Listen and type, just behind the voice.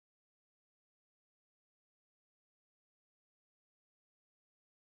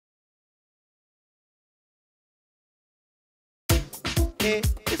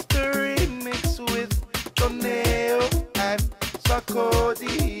It's the remix with Donaeo and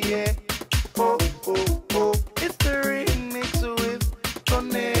Sarkodie, yeah. Oh, oh, oh. It's the remix with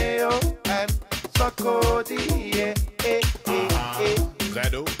Donaeo and Sarkodie, yeah.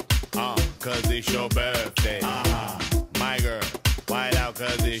 Zadu, cause it's your birthday. My girl, wild out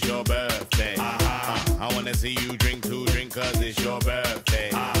cause it's your birthday. I wanna see you drink cause it's your birthday.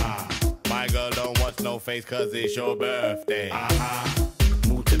 My girl don't watch no face cause it's your birthday.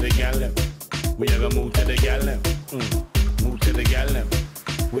 Move to the Gyal Dem. We are gonna move to the Gyal Dem. Move to the Gyal Dem.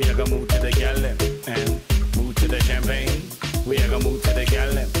 We are gonna move to the Gyal Dem. And move to the champagne. We are gonna move to the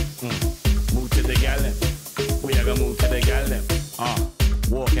Gyal Dem. Move to the Gyal Dem. We are gonna move to the Gyal Dem.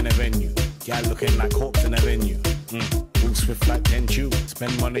 Walk in a venue. Gal looking like corpse in a venue. Move swift like 10 tube.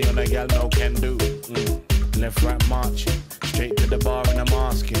 Spend money on a gal, no can do. Left, right, marching. Straight to the bar and I'm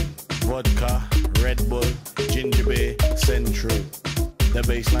asking. Vodka, Red Bull, ginger beer, Central. The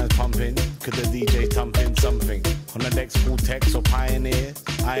bassline's pumping, cause the DJ's thumping something. On the decks, full text or pioneer.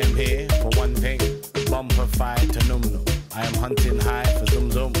 I am here for one thing. Bumper fight to num num. I am hunting high for zoom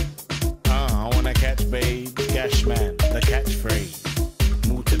zoom. I wanna catch babe, cash man, the catchphrase.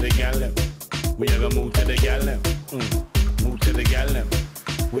 Move to the Gyal Dem. We are gonna move to the Gyal Dem. Move to the Gyal Dem.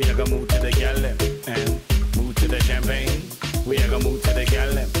 We are gonna move to the Gyal Dem. And move to the champagne. We are gonna move to the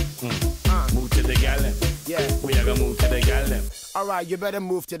Gyal Dem. Move to the Gyal Dem. Yeah. We are gonna move to the Gyal Dem. Alright, you better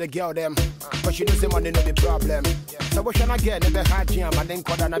move to the Gyal Dem. But you know say money no the problem. So what should I get? Never had jam and then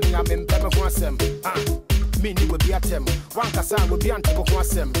call and I'm in Pema Kwansem. Me will be at him. One Kasa will be anti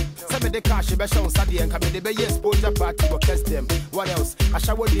Kwansem. Some of the cash be shown Sadi and come the yes exposure party will test them. What else? I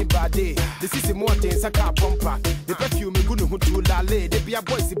shall live bad day. This is the more things a car bumper. The perfume is good to lale. They be a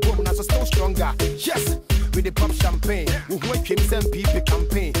voice boom and so still stronger. Yes. With the pop champagne, we work him some people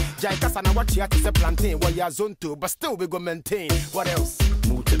campaign. Jaikas and what you have to say plantain, what you are zone to, but still we go maintain. What else?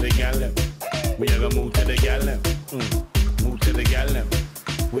 Move to the Gyal Dem. We are gonna move to the Gyal Dem. Move to the Gyal Dem.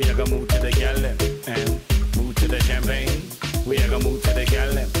 We are gonna move to the Gyal Dem. And move to the champagne. We are gonna move to the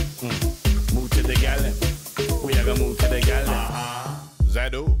Gyal Dem. Move to the Gyal Dem. We are gonna move to the Gyal Dem.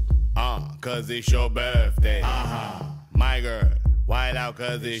 Zadu, cause it's your birthday. My girl. Wild out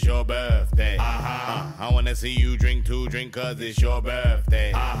cause it's your birthday. I wanna see you drink cause it's your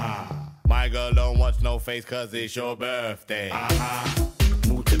birthday. My girl don't watch no face cause it's your birthday.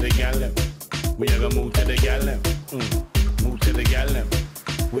 Move to the Gyal Dem. We are gonna move to the Gyal Dem. Move to the Gyal Dem.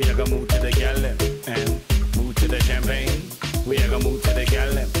 We are gonna move to the Gyal Dem. And move to the champagne. We are gonna move to the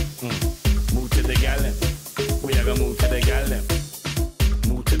Gyal Dem. Move to the Gyal Dem. We are gonna move to the Gyal Dem.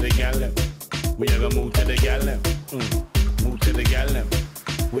 Move to the Gyal Dem. We are gonna move to the Gyal Dem. Move to the Gyal Dem.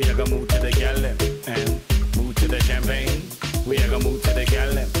 We are gonna move to the Gyal Dem. And move to the champagne. We are gonna move to the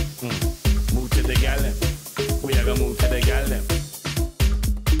Gyal Dem. Move to the Gyal Dem. We are gonna move to the Gyal Dem.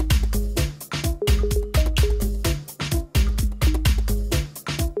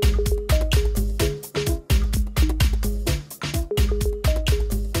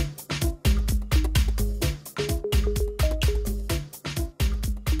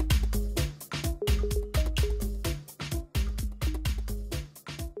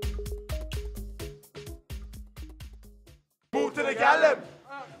 Move to the Gyal Dem.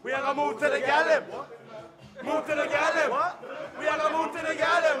 We are gonna move to the Gyal Dem. Move to the Gyal Dem. We are gonna move